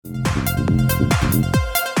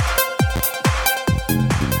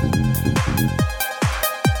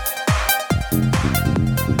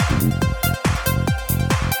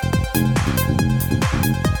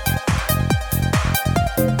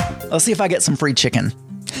Let's see if I get some free chicken.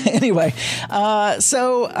 Anyway,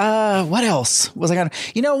 what else was I gonna?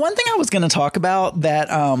 One thing I was gonna talk about that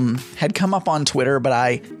had come up on Twitter, but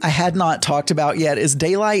I had not talked about yet is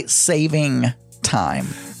daylight saving time.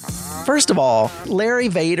 First of all, Larry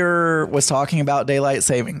Vader was talking about daylight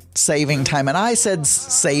saving time, and I said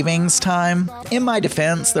savings time. In my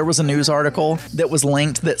defense, there was a news article that was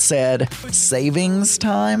linked that said savings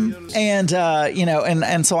time, and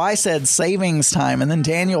so I said savings time, and then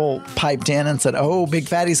Daniel piped in and said, "Oh, Big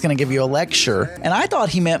Fatty's going to give you a lecture," and I thought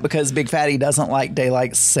he meant because Big Fatty doesn't like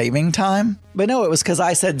daylight saving time. But no, it was because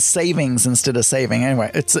I said savings instead of saving.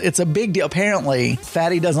 Anyway, it's a big deal. Apparently,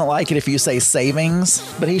 Fatty doesn't like it if you say savings,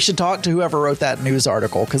 but he should talk to whoever wrote that news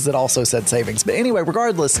article because it also said savings. But anyway,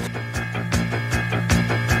 regardless.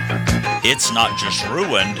 It's not just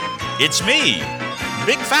ruined, it's me,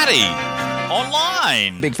 Big Fatty,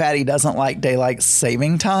 online. Big Fatty doesn't like daylight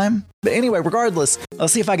saving time. But anyway, regardless,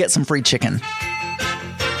 let's see if I get some free chicken.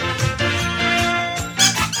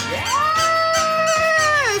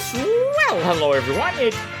 Hello everyone,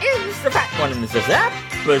 it is the Fat One, and this is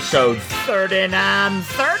episode 39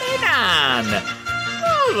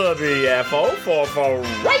 of the BFO for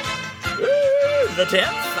right the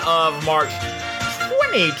 10th of March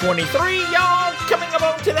 2023. Y'all coming up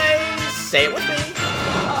on today, say it with me,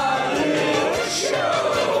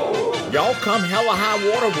 show. Y'all come hella high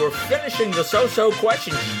water, we're finishing the so-so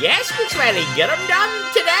questions. Yes, Big Fatty, get them done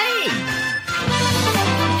today.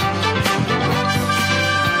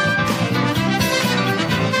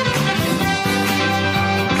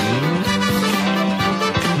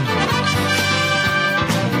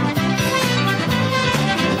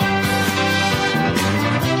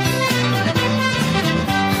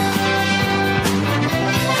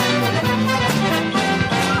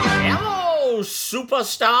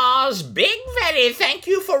 Superstars, Big Fatty, thank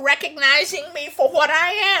you for recognizing me for what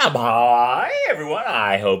I am. Hi, everyone.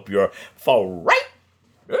 I hope your right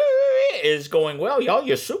is going well. Y'all,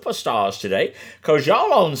 you're superstars today, because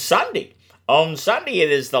y'all on Sunday,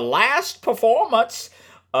 it is the last performance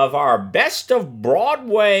of our Best of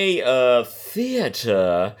Broadway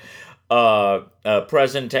theater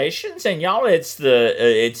presentations, and y'all, it's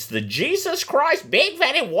the Jesus Christ Big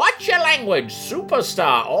Fatty, watch your language,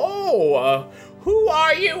 superstar. Who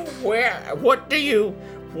are you? What do you,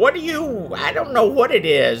 I don't know what it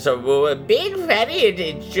is. Big Fatty,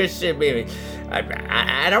 it's just,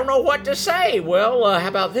 I don't know what to say. Well, how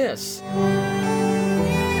about this?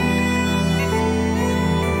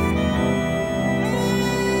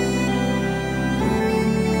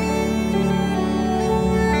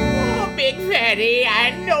 Big Fatty, I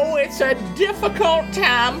know it's a difficult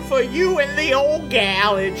time for you and the old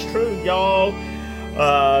gal. It's true, y'all.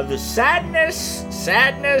 The sadness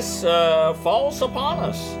falls upon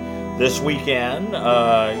us this weekend,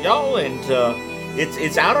 y'all, and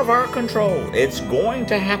it's out of our control. It's going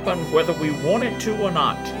to happen whether we want it to or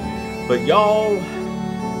not. But y'all,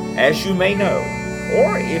 as you may know,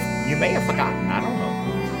 or if you may have forgotten, I don't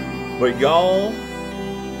know, but y'all,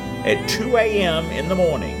 at 2 a.m. in the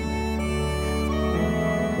morning,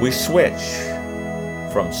 we switch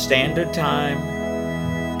from standard time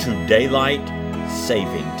to daylight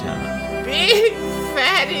saving time. Big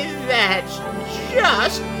Fatty, that's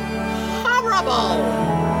just horrible.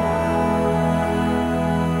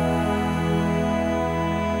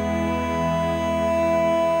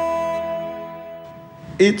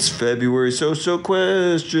 It's February so-so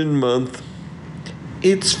question month.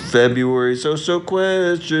 It's February so-so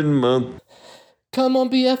question month. Come on,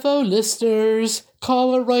 BFO listeners.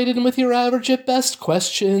 Call or write in with your average at best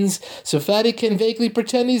questions so Fatty can vaguely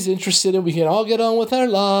pretend he's interested and we can all get on with our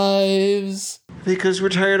lives. Because we're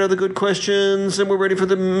tired of the good questions and we're ready for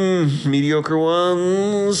the mediocre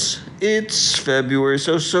ones. It's February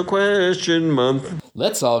so-so question month.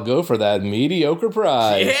 Let's all go for that mediocre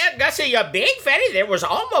prize. Yeah, Gussie, you Big Fatty, there was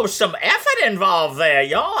almost some effort involved there,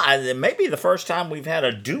 y'all. Maybe the first time we've had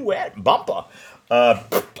a duet bumper.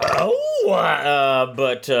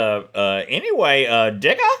 Anyway,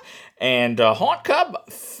 Digger and Haunt Cub,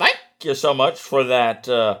 thank you so much for that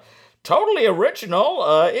totally original.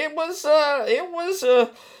 It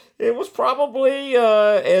was probably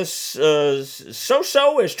as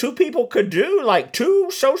so-so as two people could do, like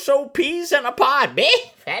two so-so peas in a pod,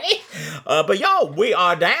 Big Fatty. But y'all, we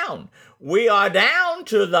are down. We are down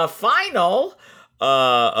to the final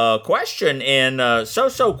question in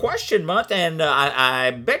so-so question month, and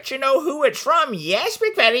I bet you know who it's from. Yes,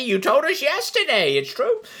 Big Fatty, you told us yesterday. It's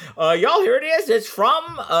true. Y'all, here it is. It's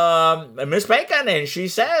from Miss Bacon, and she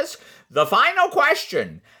says, the final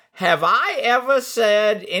question: have I ever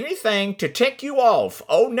said anything to tick you off?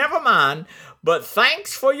 Oh, never mind. but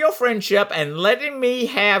thanks for your friendship and letting me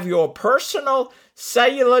have your personal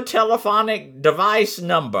cellular telephonic device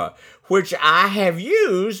number, which I have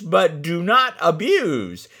used but do not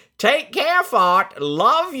abuse. Take care, Fart.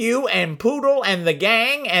 Love you and Poodle and the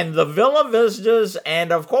gang and the Villa Visitors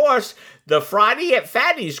and, of course, the Friday at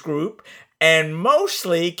Fatty's group, and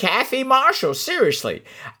mostly Kathy Marshall. Seriously,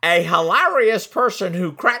 a hilarious person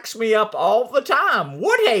who cracks me up all the time.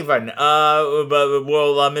 Woodhaven.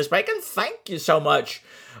 Miss Bacon, thank you so much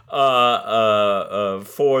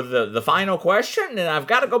for the final question, and I've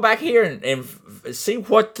got to go back here and see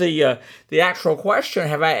what the actual question.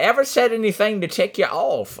 Have I ever said anything to tick you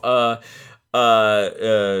off?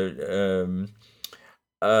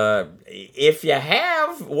 If you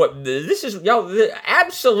have, this is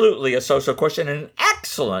absolutely a so-so question, an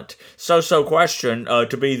excellent so-so question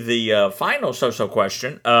to be the final so-so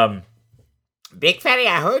question. Big Fatty,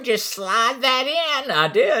 I heard you slide that in. I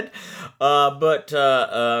did. But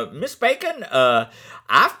Miss Bacon,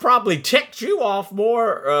 I've probably ticked you off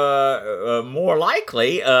more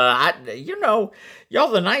likely. Y'all,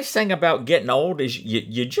 the nice thing about getting old is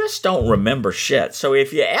you just don't remember shit. So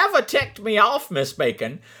if you ever ticked me off, Miss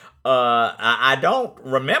Bacon, I don't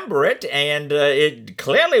remember it, and it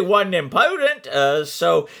clearly wasn't important.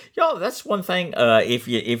 So y'all, that's one thing. If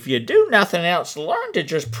you do nothing else, learn to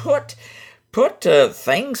just put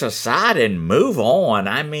things aside and move on.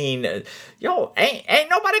 I mean, ain't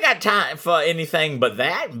nobody got time for anything but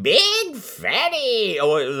that. Big Fatty.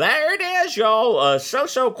 Oh, there it is, y'all.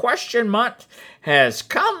 So-so question month has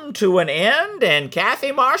come to an end, and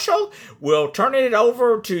Kathy Marshall will turn it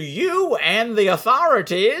over to you and the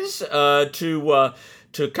authorities to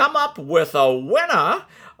come up with a winner.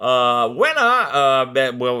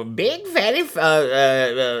 Big Fatty,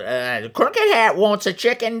 Crooked Hat wants a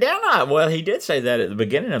chicken dinner. Well, he did say that at the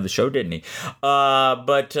beginning of the show, didn't he?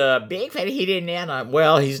 But Big Fatty, he didn't end.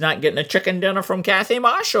 Well, he's not getting a chicken dinner from Kathy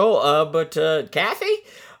Marshall. But Kathy,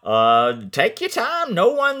 take your time. No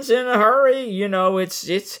one's in a hurry.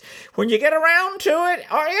 It's when you get around to it,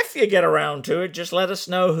 or if you get around to it, just let us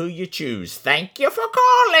know who you choose. Thank you for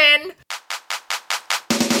calling.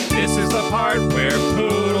 This is the part where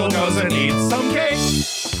Poodle goes and eats some cake.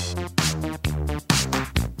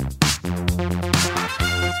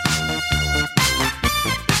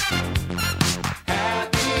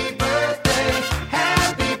 Happy birthday,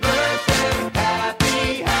 happy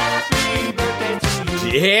birthday, happy birthday to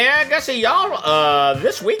you. Yeah, Gussie, y'all,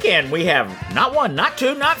 this weekend we have not one, not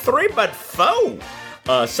two, not three, but four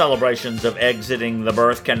celebrations of exiting the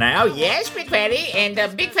birth canal. Yes, Big Fatty, and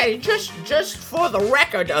Big Fatty, just for the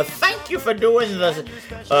record, thank you for doing the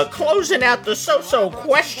closing out the so-so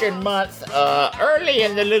question month early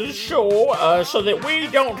in the little show, so that we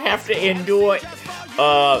don't have to endure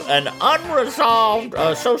an unresolved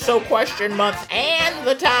so-so question month and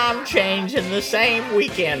the time change in the same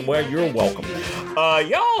weekend. Well, you're welcome.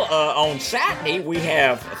 Y'all, on Saturday, we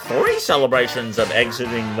have 3 celebrations of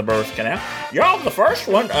exiting the birth canal. Y'all, the first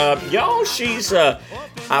one, she's, I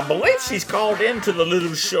believe she's called into the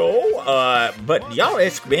little show, but y'all,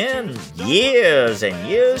 it's been years and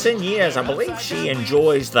years and years. I believe she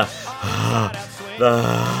enjoys the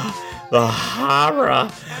horror,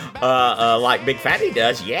 like Big Fatty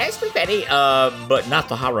does. Yes, Big Fatty, but not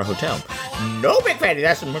the Horror Hotel. No, Big Fatty,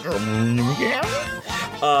 that's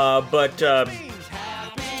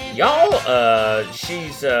y'all,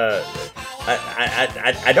 she's, I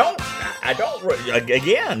don't,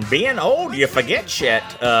 again, being old, you forget shit,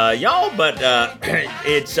 y'all, but,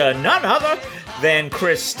 it's, none other than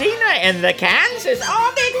Christina in the Kansas.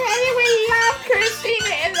 Oh, Big Fatty, we love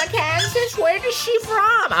Christina in the Kansas. Where is she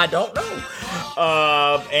from? I don't know.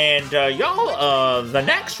 Y'all, the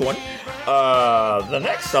next one, the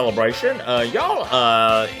next celebration, y'all,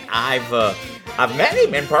 I've met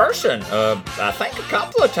him in person, I think a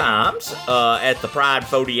couple of times, at the Pride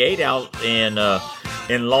 48 out in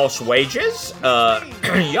Los Wages.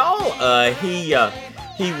 Y'all,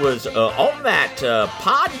 he was on that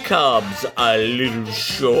Pod Cubs little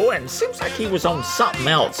show, and it seems like he was on something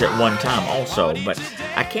else at one time also, but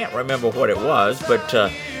I can't remember what it was. But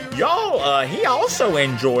y'all, he also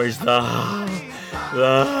enjoys the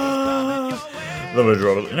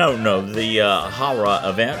horror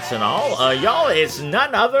events and all. Y'all, it's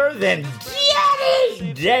none other than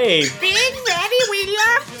Daddy Day. Big Daddy, we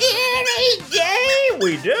love Daddy Day.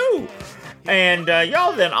 We do. And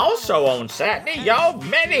y'all, then also on Saturday, y'all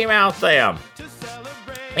met him out there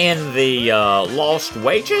in the Lost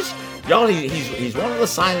Wages. Y'all, he's one of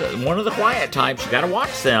the quiet types. You gotta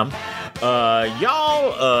watch them.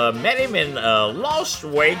 Y'all met him in Lost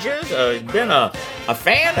Wages. Been a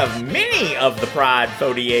fan of many of the Pride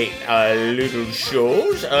 48 little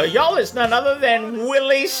shows. Y'all, it's none other than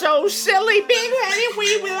Willie So Silly. Big Daddy,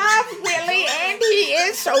 we love Willie, and he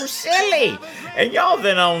is so silly. And y'all,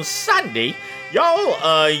 then on Sunday,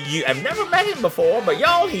 y'all, you have never met him before, but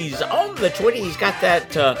y'all, he's on the Twitter. He's got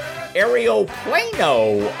that Ariel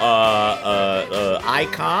Plano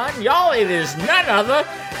icon. Y'all, it is none other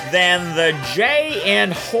than the J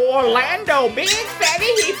in Orlando. Big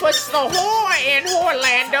Fatty, he puts the whore in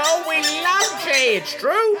Orlando. We love Jay, it's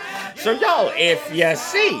true. So y'all, if you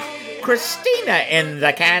see Christina in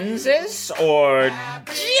the Kansas, or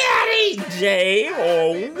Daddy Dave,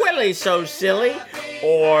 or Willie So Silly,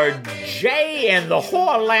 or Jay in the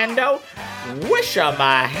Orlando, wish them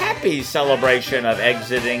a happy celebration of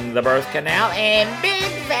exiting the birth canal. And Big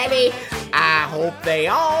Fatty, I hope they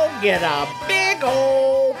all get a big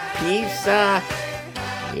old piece of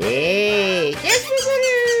cake. Yes, we do.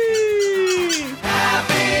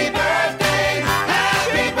 Happy birthday,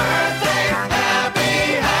 happy birthday,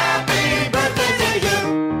 happy birthday to you.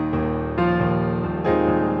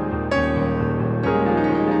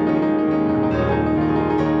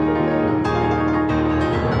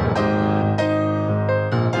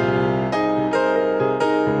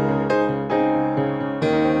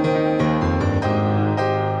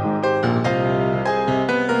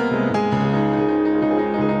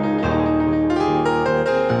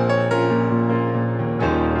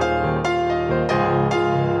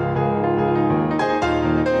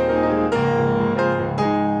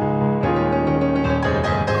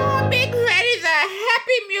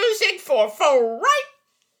 For right.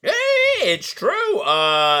 It's true.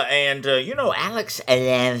 And you know, Alex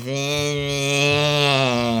does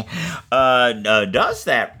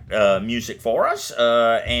that music for us.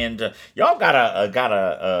 And y'all got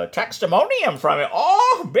a testimonium from it.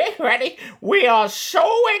 Oh, Big Fatty, we are so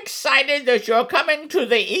excited that you're coming to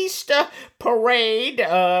the Easter parade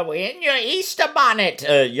in your Easter bonnet.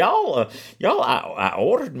 Y'all, I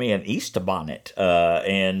ordered me an Easter bonnet.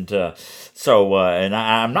 And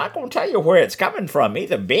I'm not going to tell you where it's coming from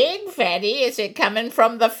either. Big Fatty, is it coming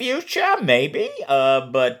from the future? Maybe.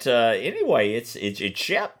 But anyway, it's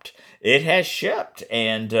shipped. It has shipped,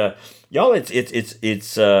 and y'all,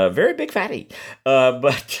 it's very Big Fatty.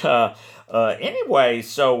 Anyway,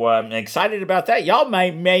 so I'm excited about that. Y'all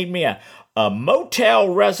made me a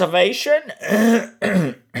motel reservation at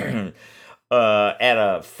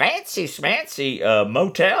a fancy schmancy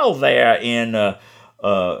motel there in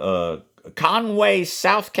Conway,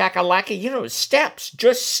 South Kakalaki. You know,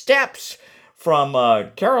 just steps from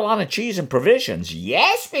Carolina Cheese and Provisions.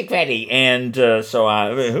 Yes, Big Fatty. And so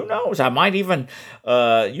who knows? I might even,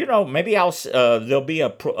 maybe there'll be a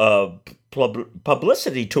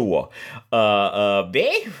publicity tour.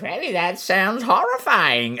 Big Fatty, that sounds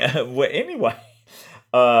horrifying. Anyway.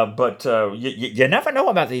 But you never know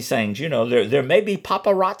about these things. You know, there may be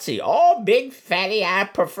paparazzi. Oh, Big Fatty, I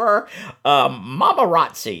prefer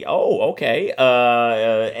mamarazzi. Oh, okay.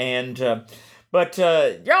 But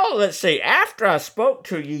y'all, let's see. After I spoke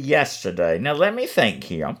to you yesterday, now let me think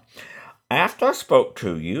here. After I spoke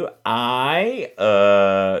to you,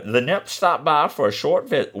 the Nip stopped by for a short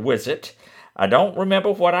visit. I don't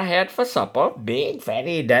remember what I had for supper. Big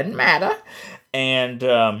Fatty, it doesn't matter. And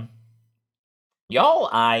y'all,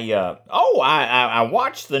 I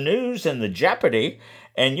watched the news and the Jeopardy.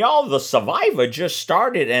 And y'all, the Survivor just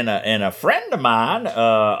started, and a friend of mine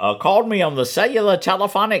called me on the cellular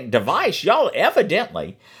telephonic device. Y'all,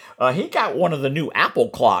 evidently, he got one of the new Apple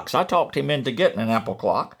clocks. I talked him into getting an Apple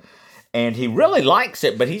clock, and he really likes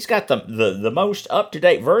it, but he's got the most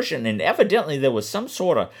up-to-date version, and evidently there was some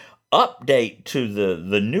sort of update to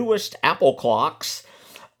the newest Apple clocks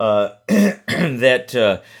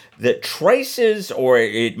that traces or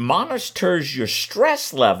it monitors your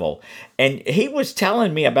stress level. And he was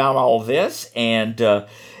telling me about all this, and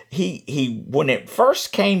he when it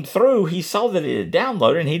first came through, he saw that it had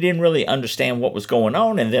downloaded, and he didn't really understand what was going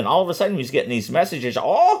on. And then all of a sudden, he was getting these messages,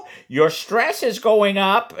 oh, your stress is going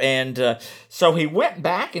up. And so he went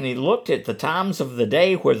back and he looked at the times of the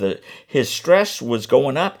day where his stress was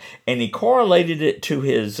going up, and he correlated it to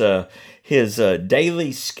his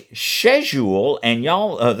daily schedule, and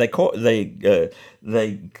y'all, they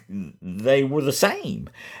were the same.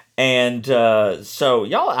 And so,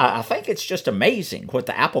 y'all, I think it's just amazing what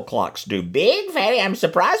the Apple clocks do. Big Fatty, I'm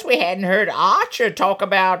surprised we hadn't heard Archer talk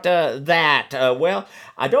about that. Well,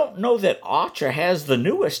 I don't know that Archer has the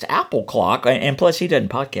newest Apple clock, and plus he doesn't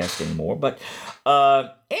podcast anymore. But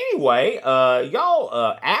Anyway,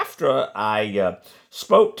 y'all, after I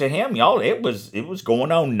spoke to him, y'all, it was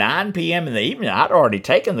going on 9 p.m. in the evening. I'd already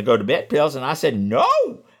taken the go-to-bed pills, and I said, no,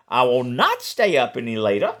 I will not stay up any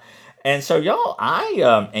later. And so, y'all,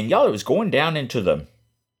 it was going down into the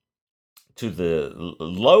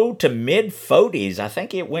low to mid 40s. I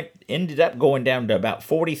think it ended up going down to about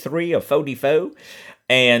 43 or 44.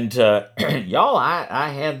 And y'all, I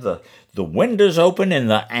had the windows open in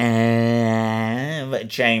the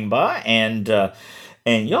chamber, and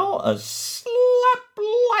y'all slept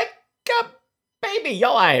like a baby.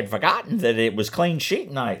 Y'all, I had forgotten that it was clean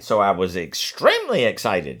sheet night, so I was extremely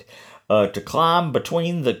excited to climb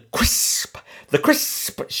between the crisp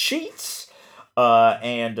sheets.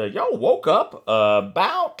 And y'all woke up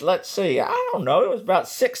about, let's see, I don't know, it was about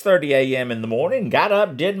 6:30 a.m. in the morning. Got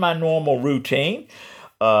up, did my normal routine.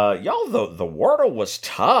 Y'all, the Wordle was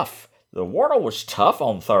tough. The Wordle was tough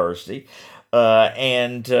on Thursday.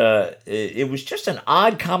 And it was just an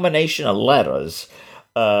odd combination of letters.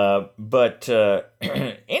 But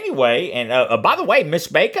anyway, and by the way, Miss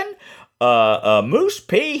Bacon, Moose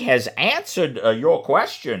P has answered your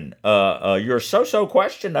question, your so-so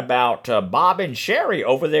question about Bob and Sherry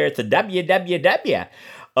over there at the WWW,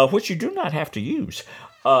 which you do not have to use.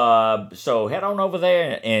 So head on over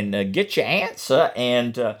there and get your answer.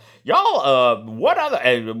 And y'all, what other?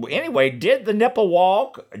 Anyway, did the nipple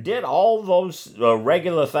walk? Did all those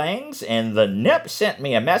regular things? And the nip sent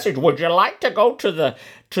me a message. Would you like to go to the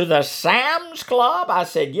Sam's Club? I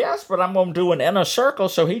said yes, but I'm going to do an inner circle.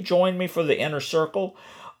 So he joined me for the inner circle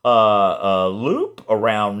loop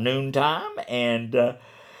around noontime, and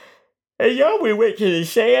y'all, we went to the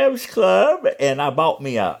Sam's Club, and I bought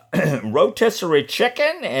me a rotisserie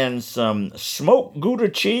chicken and some smoked Gouda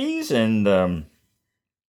cheese and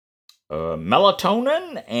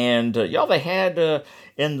melatonin. And y'all, they had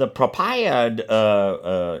in the prepared,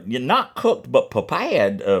 not cooked, but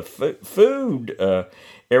prepared food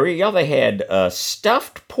area, y'all, they had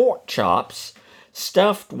stuffed pork chops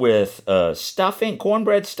stuffed with stuffing,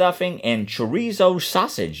 cornbread stuffing, and chorizo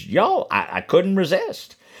sausage. Y'all, I couldn't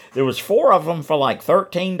resist. There was 4 of them for like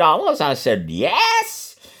 $13. I said,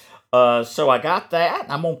 yes! So I got that.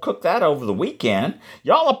 I'm going to cook that over the weekend.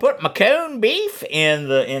 Y'all, I put my corned beef in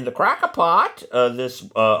the cracker pot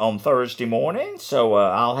on Thursday morning. So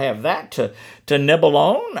I'll have that to nibble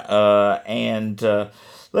on. And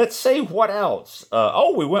let's see what else.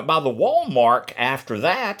 We went by the Walmart after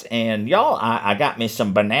that. And y'all, I got me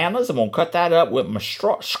some bananas. I'm going to cut that up with my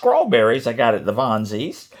strawberries I got at the Von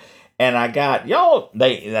Z's. And I got, y'all,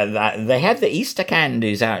 they had the Easter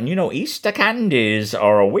candies out. And you know, Easter candies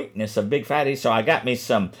are a weakness of Big Fatty. So I got me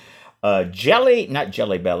some not Jelly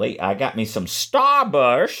Belly. I got me some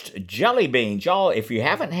Starburst jelly beans. Y'all, if you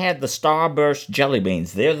haven't had the Starburst jelly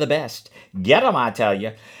beans, they're the best. Get them, I tell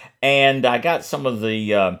you. And I got some of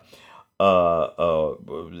the,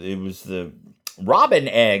 it was the robin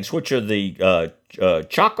eggs, which are the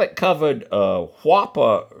chocolate-covered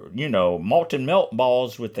Whopper, molten milk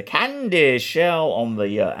balls with the candy shell on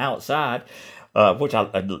the outside, which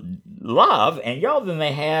I love. And y'all, then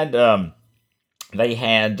they had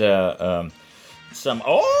some.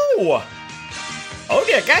 Oh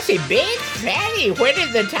dear, gossy, Big Fatty, where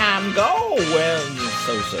did the time go? Well,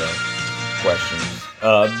 so questions.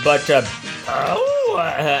 But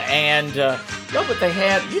they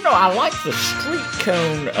had, I like the street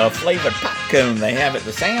cone flavored popcorn they have at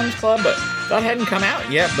the Sam's Club, but that hadn't come out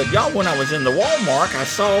yet. But y'all, when I was in the Walmart, I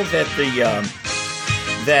saw that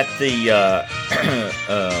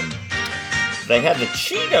they had the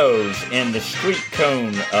Cheetos in the street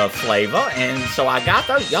cone flavor, and so I got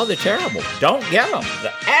those. Y'all, they're terrible. Don't get them.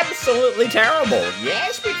 They're absolutely terrible.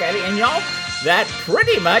 Yes, Big Fatty, and y'all, that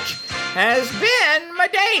pretty much has been my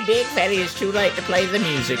day. Big Fatty, it's too late to play the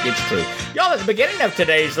music. It's true. Y'all, at the beginning of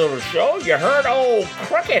today's little show, you heard old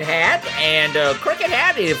Crooked Hat. And Crooked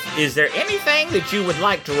Hat, is there anything that you would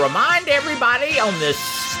like to remind everybody on this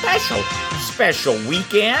special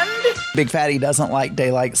weekend? Big Fatty doesn't like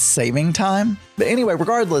daylight saving time. But anyway,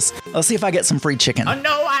 regardless, let's see if I get some free chicken. Oh,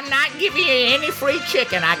 no, I'm not giving you any free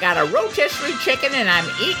chicken. I got a rotisserie chicken, and I'm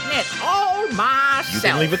eating it all myself. You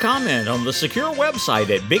can leave a comment on the secure website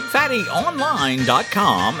at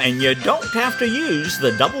BigFattyOnline.com, and you don't have to use the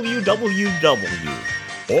www.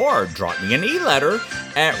 Or drop me an e-letter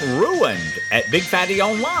at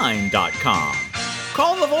ruined@BigFattyOnline.com.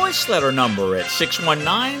 Call the voice letter number at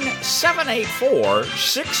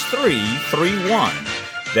 619-784-6331.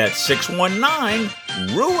 That's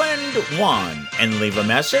 619-RUINED1. And leave a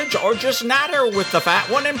message or just natter with the fat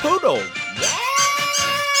one and Poodle.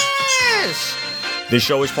 Yes! This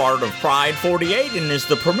show is part of Pride 48 and is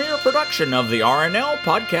the premier production of the RNL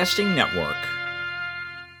Podcasting Network.